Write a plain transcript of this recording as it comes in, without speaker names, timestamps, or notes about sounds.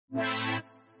Welcome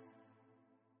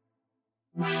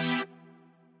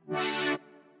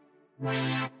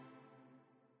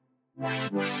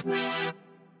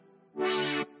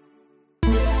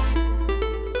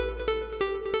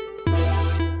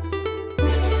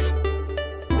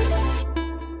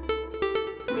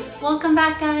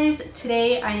back, guys.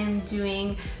 Today I am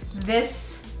doing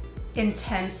this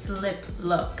intense lip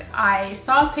look. I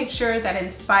saw a picture that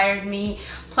inspired me,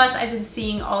 plus I've been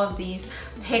seeing all of these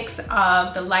pics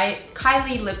of the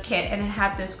Kylie lip kit, and it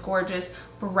had this gorgeous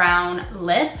brown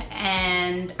lip,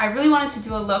 and I really wanted to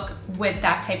do a look with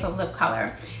that type of lip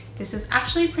color. This is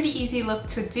actually a pretty easy look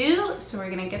to do, so we're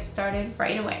gonna get started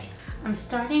right away. I'm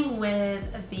starting with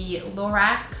the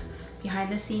Lorac Behind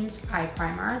the Scenes Eye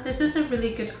Primer. This is a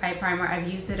really good eye primer.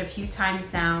 I've used it a few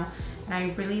times now, and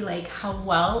I really like how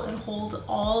well it holds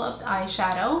all of the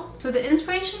eyeshadow. So the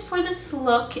inspiration for this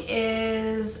look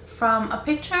is from a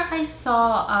picture I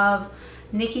saw of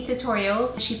Nikki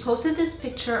Tutorials. She posted this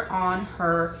picture on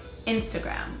her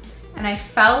Instagram, and I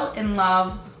fell in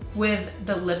love with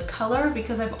the lip color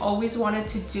because I've always wanted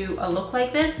to do a look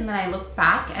like this, and then I look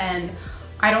back and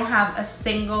I don't have a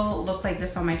single look like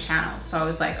this on my channel. So I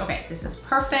was like, okay, this is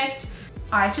perfect.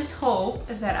 I just hope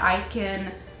that I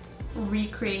can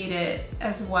recreate it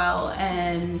as well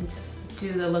and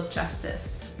do the look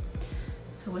justice.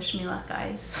 So wish me luck,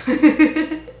 guys.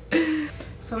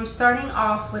 So I'm starting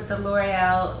off with the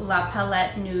L'Oreal La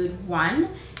Palette Nude 1,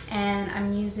 and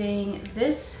I'm using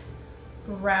this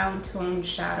brown tone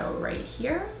shadow right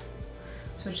here.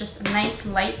 So it's just a nice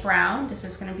light brown. This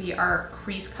is gonna be our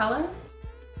crease color.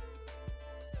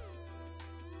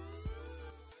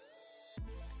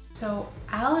 So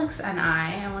Alex and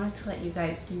I wanted to let you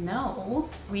guys know,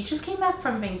 we just came back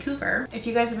from Vancouver. If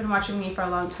you guys have been watching me for a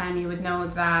long time, you would know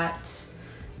that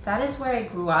that is where I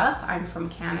grew up. I'm from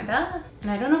Canada.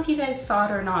 And I don't know if you guys saw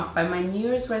it or not, but my New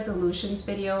Year's resolutions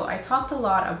video, I talked a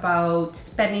lot about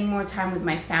spending more time with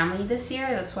my family this year.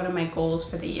 That's one of my goals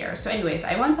for the year. So anyways,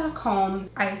 I went back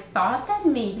home. I thought that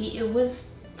maybe it was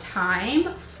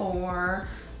time for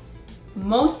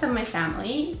most of my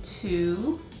family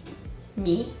to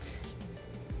meet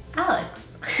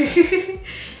Alex.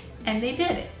 And they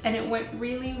did, and it went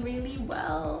really, really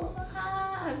well.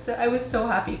 So I was so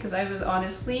happy because I was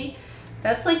honestly,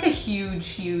 that's like a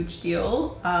huge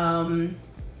deal, and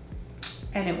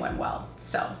it went well.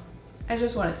 So I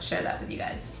just wanted to share that with you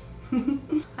guys.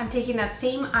 I'm taking that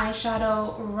same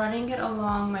eyeshadow, running it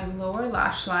along my lower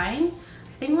lash line.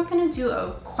 I think we're gonna do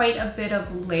quite a bit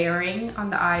of layering on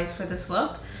the eyes for this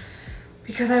look,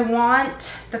 because I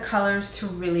want the colors to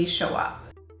really show up.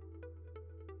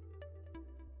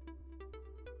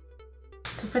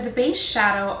 So for the base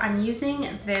shadow, I'm using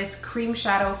this cream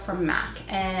shadow from MAC,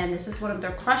 and this is one of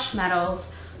their crushed metals.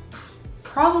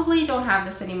 Probably don't have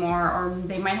this anymore, or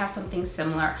they might have something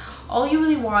similar. All you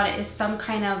really want is some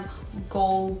kind of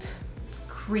gold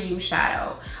cream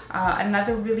shadow.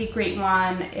 Another really great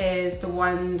one is the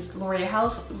ones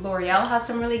L'Oreal has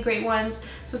some really great ones,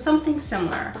 so something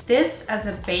similar. This as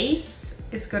a base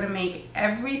is gonna make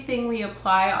everything we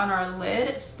apply on our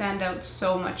lid stand out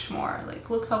so much more. Like,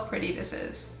 look how pretty this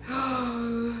is.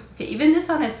 Okay, even this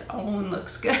on its own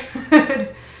looks good.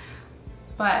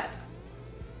 But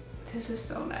this is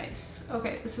so nice.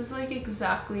 Okay, this is like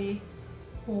exactly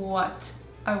what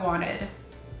I wanted.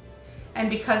 And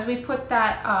because we put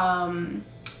that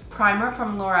primer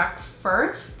from Lorac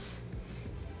first,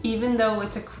 even though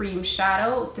it's a cream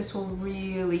shadow, this will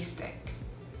really stick.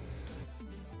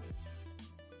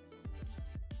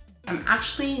 I'm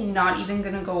actually not even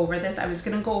gonna go over this. I was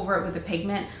gonna go over it with the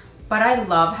pigment, but I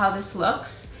love how this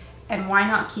looks, and why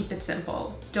not keep it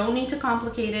simple? Don't need to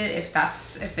complicate it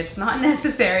if it's not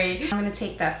necessary. I'm gonna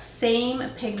take that same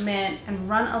pigment and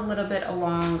run a little bit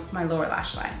along my lower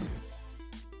lash line.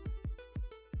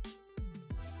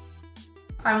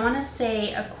 I wanna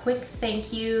say a quick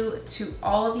thank you to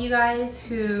all of you guys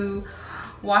who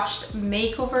watched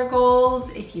Makeover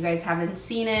Goals. If you guys haven't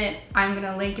seen it, I'm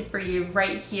gonna link it for you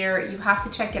right here. You have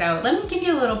to check it out. Let me give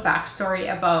you a little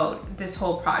backstory about this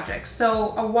whole project.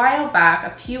 So a while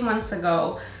back, a few months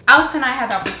ago, Alex and I had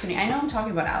the opportunity, I know I'm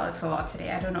talking about Alex a lot today,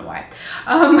 I don't know why.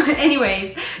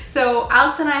 Anyways, so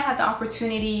Alex and I had the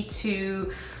opportunity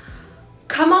to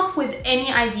come up with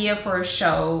any idea for a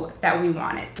show that we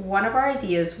wanted. One of our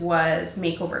ideas was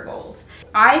Makeover Goals.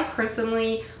 I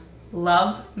personally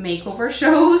love makeover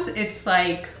shows. It's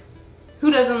like, who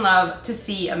doesn't love to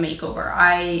see a makeover?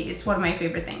 It's one of my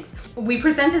favorite things. We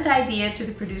presented the idea to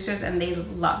the producers and they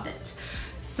loved it.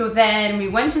 So then we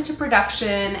went into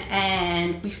production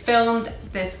and we filmed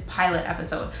this pilot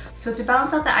episode. So to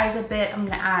balance out the eyes a bit, I'm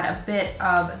gonna add a bit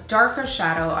of darker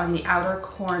shadow on the outer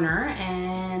corner,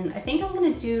 and I think I'm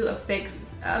gonna do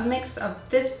a mix of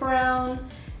this brown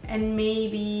and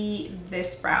maybe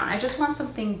this brown. I just want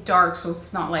something dark so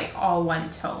it's not like all one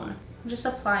tone. I'm just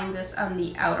applying this on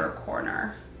the outer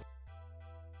corner.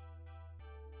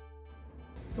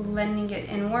 Blending it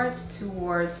inwards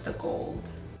towards the gold.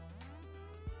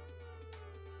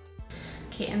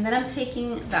 Okay, and then I'm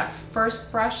taking that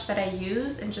first brush that I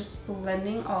used and just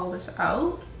blending all this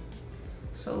out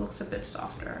so it looks a bit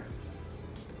softer.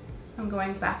 I'm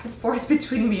going back and forth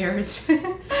between mirrors.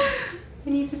 I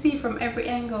need to see from every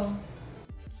angle.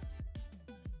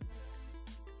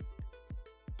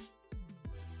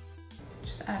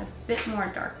 Just add a bit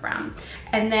more dark brown.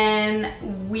 And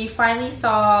then we finally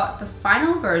saw the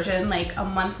final version like a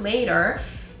month later,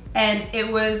 and it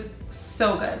was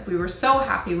so good. We were so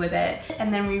happy with it.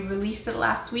 And then we released it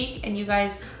last week and you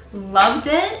guys loved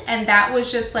it, and that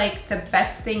was just like the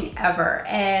best thing ever.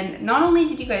 And not only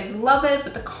did you guys love it,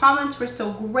 but the comments were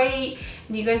so great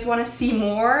and you guys want to see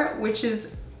more, which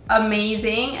is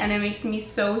amazing, and it makes me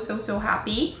so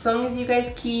happy. As long as you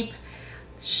guys keep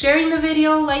sharing the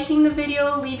video, liking the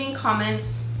video, leaving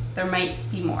comments, there might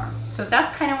be more. So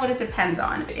that's kind of what it depends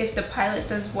on. If the pilot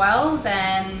does well,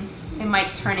 then it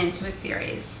might turn into a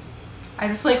series. I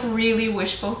just like really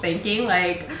wishful thinking,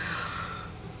 like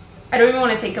I don't even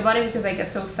want to think about it because I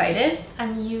get so excited.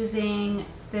 I'm using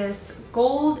this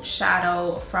gold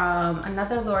shadow from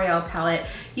another L'Oreal palette.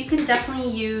 You can definitely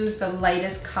use the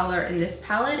lightest color in this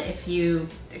palette if you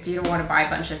don't want to buy a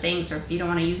bunch of things, or if you don't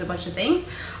want to use a bunch of things.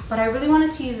 But I really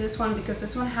wanted to use this one because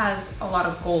this one has a lot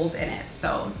of gold in it.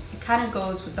 So it kind of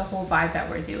goes with the whole vibe that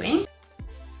we're doing.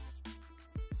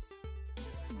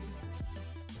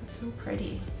 It's so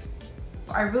pretty.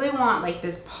 I really want like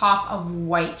this pop of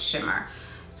white shimmer.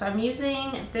 So I'm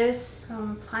using this,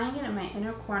 I'm applying it in my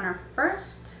inner corner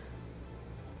first.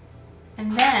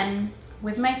 And then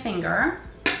with my finger,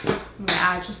 I'm gonna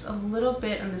add just a little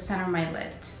bit in the center of my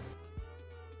lid.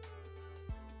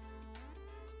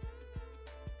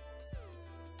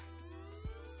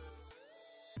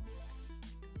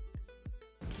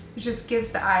 It just gives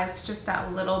the eyes just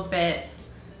that little bit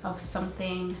of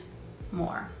something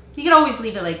more. You can always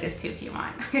leave it like this too if you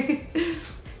want.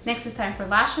 Next is time for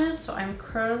lashes. So I'm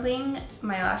curling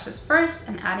my lashes first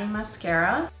and adding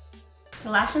mascara. The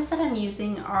lashes that I'm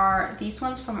using are these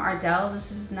ones from Ardell.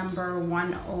 This is number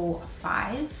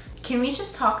 105. Can we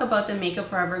just talk about the Makeup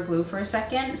Forever glue for a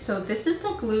second? So this is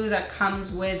the glue that comes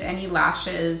with any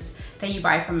lashes that you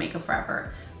buy from Makeup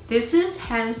Forever. This is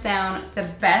hands down the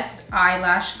best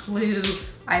eyelash glue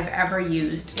I've ever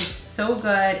used. It's so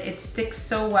good, it sticks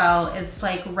so well. It's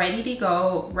like ready to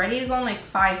go in like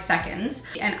 5 seconds.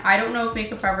 And I don't know if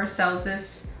Makeup Forever sells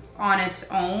this on its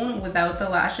own without the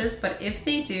lashes, but if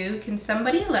they do, can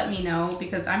somebody let me know?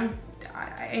 Because I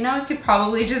know I could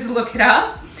probably just look it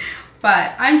up,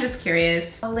 but I'm just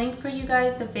curious. I'll link for you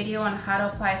guys the video on how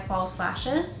to apply false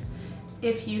lashes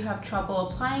if you have trouble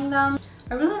applying them.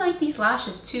 I really like these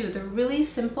lashes too. They're really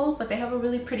simple, but they have a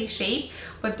really pretty shape,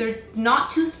 but they're not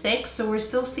too thick, so we're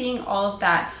still seeing all of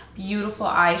that beautiful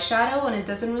eyeshadow, and it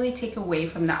doesn't really take away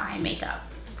from the eye makeup.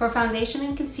 For foundation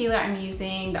and concealer, I'm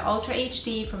using the Ultra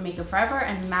HD from Makeup Forever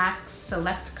and MAC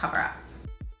Select Cover Up.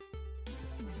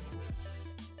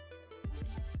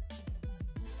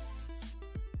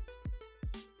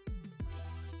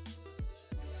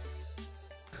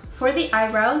 For the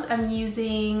eyebrows, I'm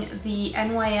using the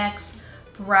NYX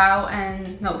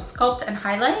Sculpt and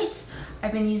Highlight.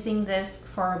 I've been using this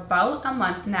for about a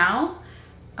month now.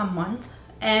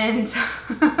 And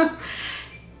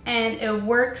and it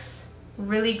works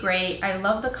really great. I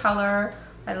love the color,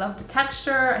 I love the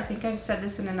texture. I think I've said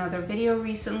this in another video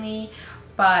recently,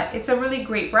 but it's a really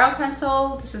great brow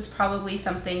pencil. This is probably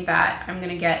something that I'm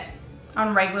gonna get on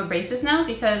a regular basis now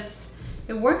because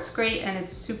it works great and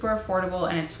it's super affordable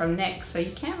and it's from NYX, so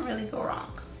you can't really go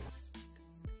wrong.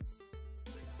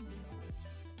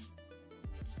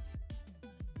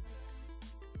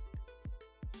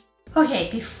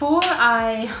 Okay, before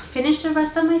I finish the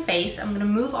rest of my face, I'm gonna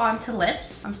move on to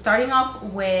lips. I'm starting off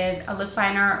with a lip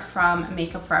liner from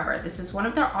Makeup Forever. This is one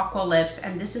of their Aqua lips,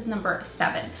 and this is number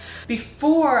 7.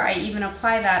 Before I even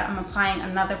apply that, I'm applying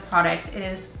another product. It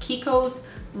is Kiko's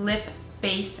Lip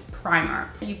Base Primer.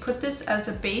 You put this as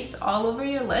a base all over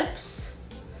your lips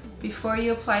before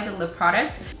you apply the lip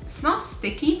product. It's not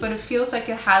sticky, but it feels like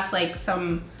it has like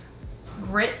some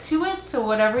grit to it, so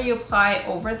whatever you apply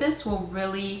over this will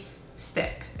really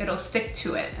stick. It'll stick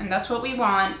to it, and that's what we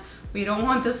want We don't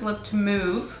want this lip to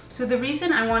move. So the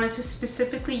reason I wanted to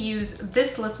specifically use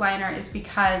this lip liner is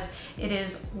because it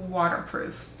is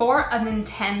waterproof. For an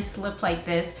intense lip like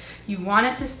this, you want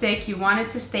it to stick, you want it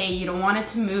to stay, you don't want it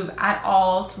to move at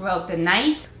all throughout the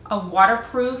night. A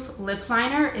waterproof lip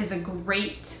liner is a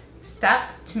great step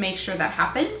to make sure that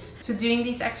happens. So doing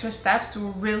these extra steps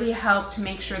will really help to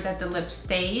make sure that the lip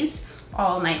stays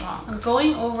all night long. I'm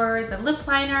going over the lip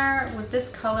liner with this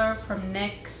color from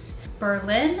NYX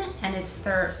Berlin, and it's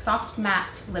their soft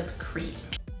matte lip cream.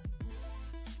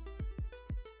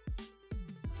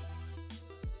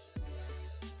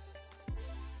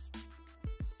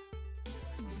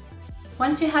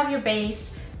 Once you have your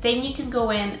base, then you can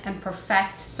go in and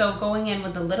perfect. So going in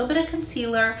with a little bit of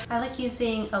concealer. I like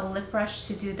using a lip brush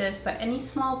to do this, but any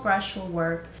small brush will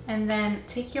work. And then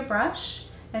take your brush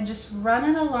and just run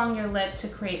it along your lip to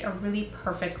create a really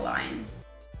perfect line.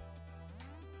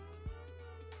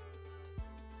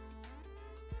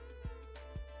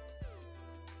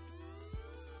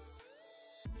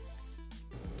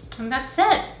 And that's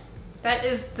it. That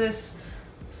is this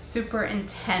super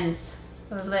intense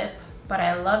lip, but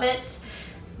I love it.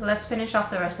 Let's finish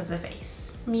off the rest of the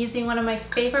face. I'm using one of my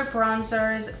favorite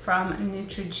bronzers from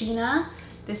Neutrogena.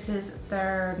 This is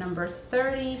their number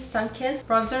 30 Sunkissed.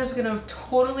 Bronzer is gonna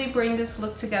totally bring this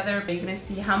look together, but you're gonna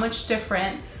see how much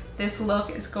different this look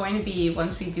is going to be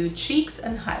once we do cheeks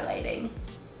and highlighting.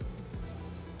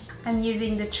 I'm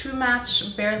using the True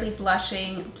Match Barely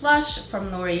Blushing Blush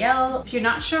from L'Oreal. If you're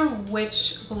not sure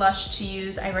which blush to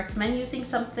use, I recommend using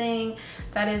something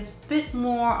that is a bit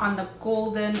more on the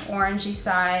golden orangey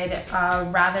side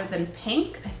rather than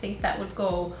pink. I think that would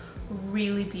go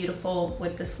really beautiful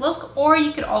with this look. Or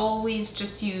you could always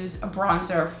just use a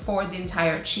bronzer for the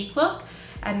entire cheek look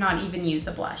and not even use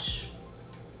a blush.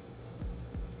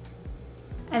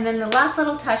 And then the last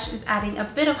little touch is adding a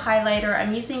bit of highlighter.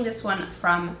 I'm using this one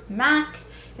from MAC.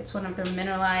 It's one of their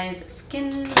mineralized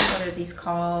skin, what are these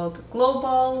called? Glow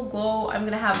Ball, Glow. I'm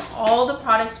gonna have all the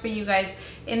products for you guys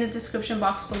in the description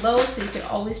box below, so you can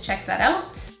always check that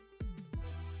out.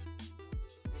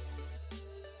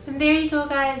 And there you go,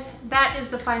 guys. That is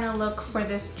the final look for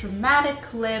this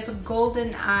dramatic lip,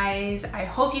 golden eyes. I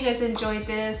hope you guys enjoyed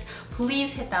this.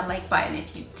 Please hit that like button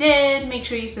if you did. Make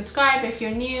sure you subscribe if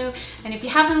you're new. And if you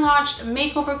haven't watched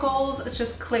Makeover Goals,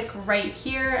 just click right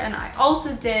here. And I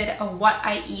also did a What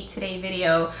I Eat Today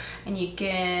video, and you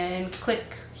can click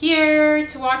here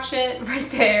to watch it right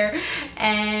there.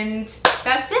 And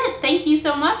that's it. Thank you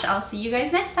so much. I'll see you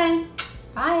guys next time.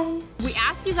 Bye. We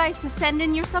asked you guys to send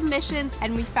in your submissions,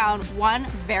 and we found one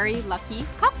very lucky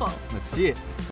couple. Let's see it.